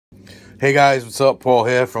Hey guys, what's up? Paul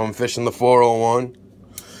here from Fishing the 401.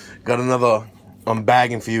 Got another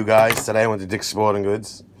unbagging for you guys. Today I went to Dick's Sporting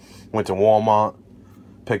Goods. Went to Walmart.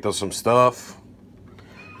 Picked up some stuff.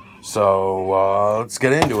 So let's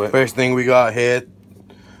get into it. First thing we got here.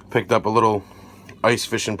 Picked up a little ice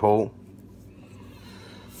fishing pole.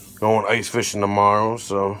 Going ice fishing tomorrow,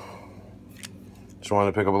 so just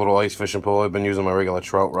wanted to pick up a little ice fishing pole. I've been using my regular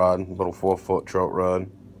trout rod, a little 4-foot trout rod.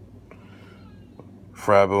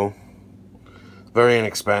 Frabu. Very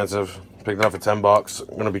inexpensive. Picked it up for 10 bucks. I'm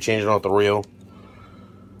going to be changing out the reel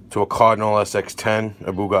to a Cardinal SX10, a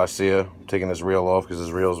Abu Garcia. I'm taking this reel off because this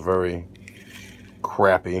reel is very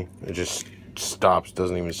crappy. It just stops,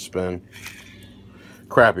 doesn't even spin.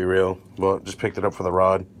 Crappy reel, but just picked it up for the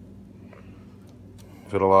rod.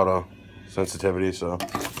 Got a lot of sensitivity, so.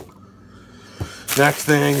 Next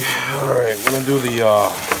thing, alright, we're going to do the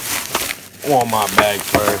Walmart bag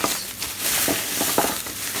first.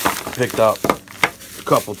 Picked up a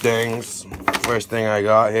couple things. First thing I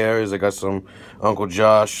got here is I got some Uncle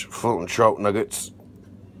Josh floating trout nuggets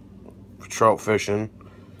for trout fishing.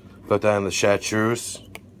 Got that in the chartreuse.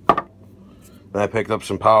 Then I picked up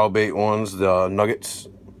some power bait ones, the nuggets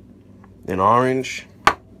in orange.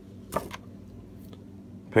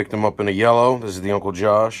 Picked them up in the yellow. This is the Uncle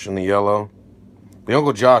Josh in the yellow. The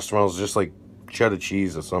Uncle Josh smells just like cheddar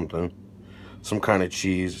cheese or something. Some kind of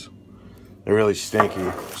cheese. They're really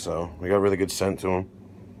stinky, so we got a really good scent to them.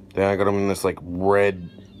 Then I got them in this like red,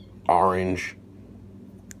 orange.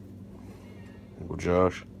 Uncle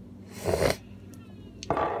Josh.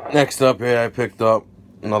 Next up here, I picked up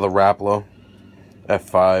another Rappler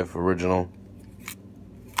F5 original.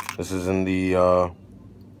 This is in the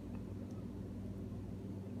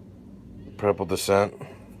Purple Descent.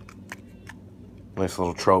 Nice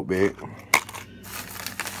little trout bait.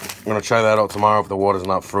 I'm gonna try that out tomorrow if the water's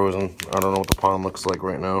not frozen. I don't know what the pond looks like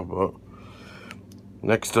right now, but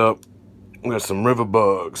next up, we got some River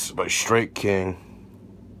Bugs by Straight King.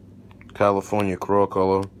 California Craw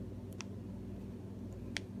Color.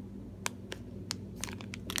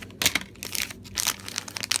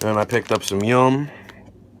 And I picked up some Yum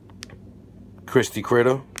Christy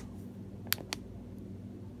Critter.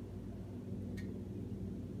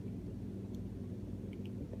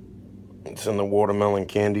 It's in the watermelon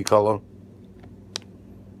candy color.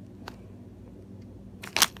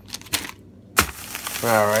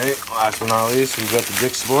 Alright, last but not least, we got the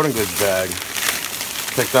Dick's Sporting Goods bag.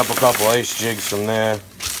 Picked up a couple ice jigs from there.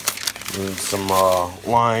 And some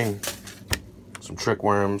line, some trick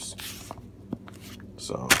worms.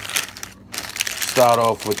 So, start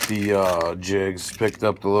off with the jigs. Picked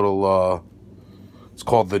up the little, it's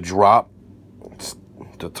called the Drop. It's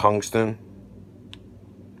the tungsten.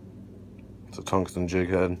 It's a tungsten jig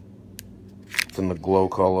head. It's in the glow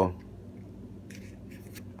color.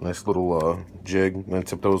 Nice little jig. I'm gonna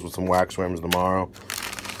tip those with some wax worms tomorrow.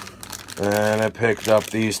 And I picked up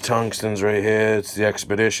these tungstens right here. It's the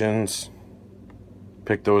Expeditions.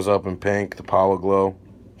 Picked those up in pink, the Power Glow.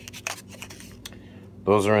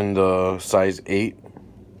 Those are in the size 8.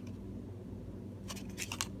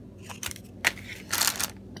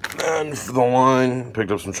 And for the line,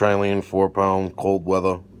 picked up some Trilene 4-pound cold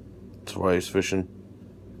weather. That's for ice fishing.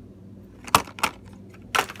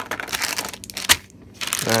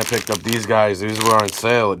 And I picked up these guys. These were on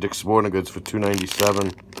sale at Dick's Sporting Goods for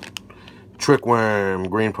 $2.97. Trick worm,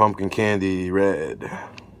 green pumpkin candy, red.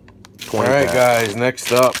 Alright guys,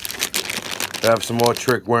 next up, I have some more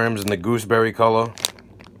trick worms in the gooseberry color.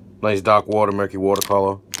 Nice dark water, murky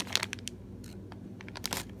watercolor.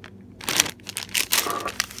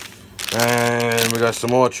 And we got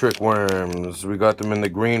some more trick worms. We got them in the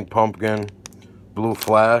green pumpkin, blue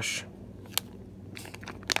flash.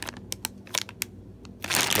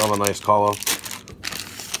 Another nice color.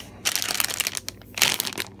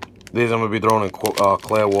 These I'm going to be throwing in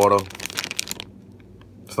clear water.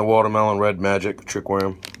 It's the Watermelon Red Magic trick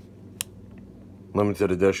worm.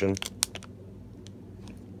 Limited edition.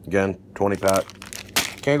 Again, 20 pack.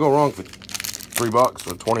 Can't go wrong for $3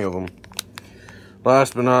 for 20 of them.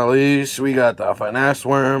 Last but not least, we got the finesse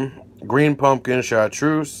worm, green pumpkin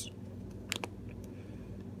chartreuse.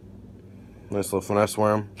 Nice little finesse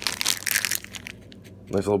worm.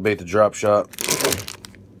 Nice little bait to drop shot.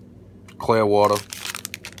 Clear water.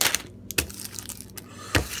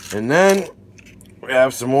 And then we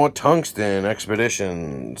have some more tungsten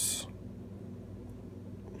Expeditions.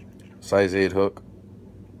 Size 8 hook.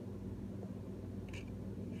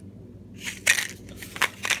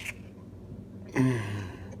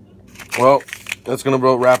 Well, that's gonna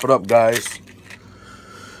about wrap it up, guys.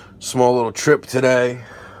 Small little trip today.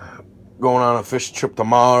 Going on a fish trip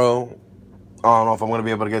tomorrow. I don't know if I'm going to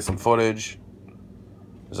be able to get some footage,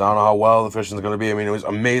 because I don't know how well the fishing is going to be. I mean, it was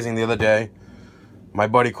amazing the other day. My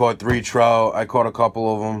buddy caught 3 trout. I caught a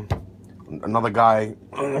couple of them. Another guy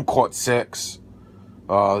caught 6.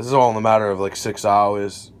 This is all in the matter of like 6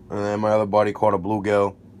 hours. And then my other buddy caught a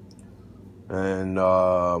bluegill. And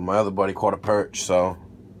my other buddy caught a perch. So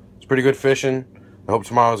it's pretty good fishing. I hope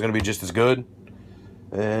tomorrow is going to be just as good.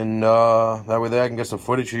 And that way there I can get some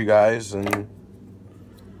footage for you guys. And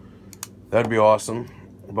that'd be awesome.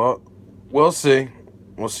 But we'll see.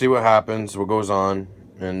 We'll see what happens, what goes on.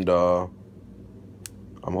 And I'm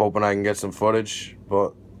hoping I can get some footage.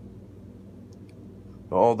 But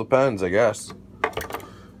it all depends, I guess.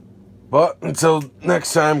 But until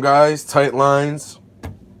next time, guys, tight lines.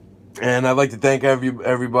 And I'd like to thank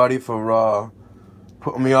everybody for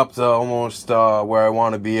putting me up to almost where I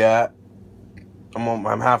want to be at.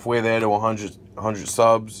 I'm halfway there to 100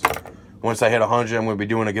 subs. Once I hit 100, I'm going to be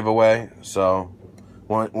doing a giveaway. So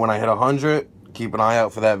when I hit 100, keep an eye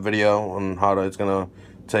out for that video on how to. It's going to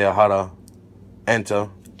tell you how to enter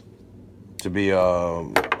to be you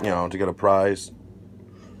know, to get a prize.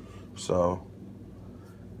 So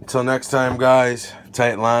until next time, guys,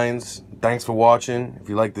 tight lines. Thanks for watching. If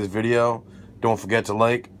you like this video, don't forget to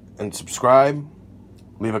like and subscribe.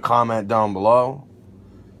 Leave a comment down below.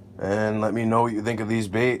 And let me know what you think of these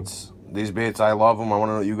baits. These baits, I love them. I want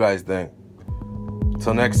to know what you guys think.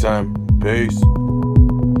 Until next time, peace.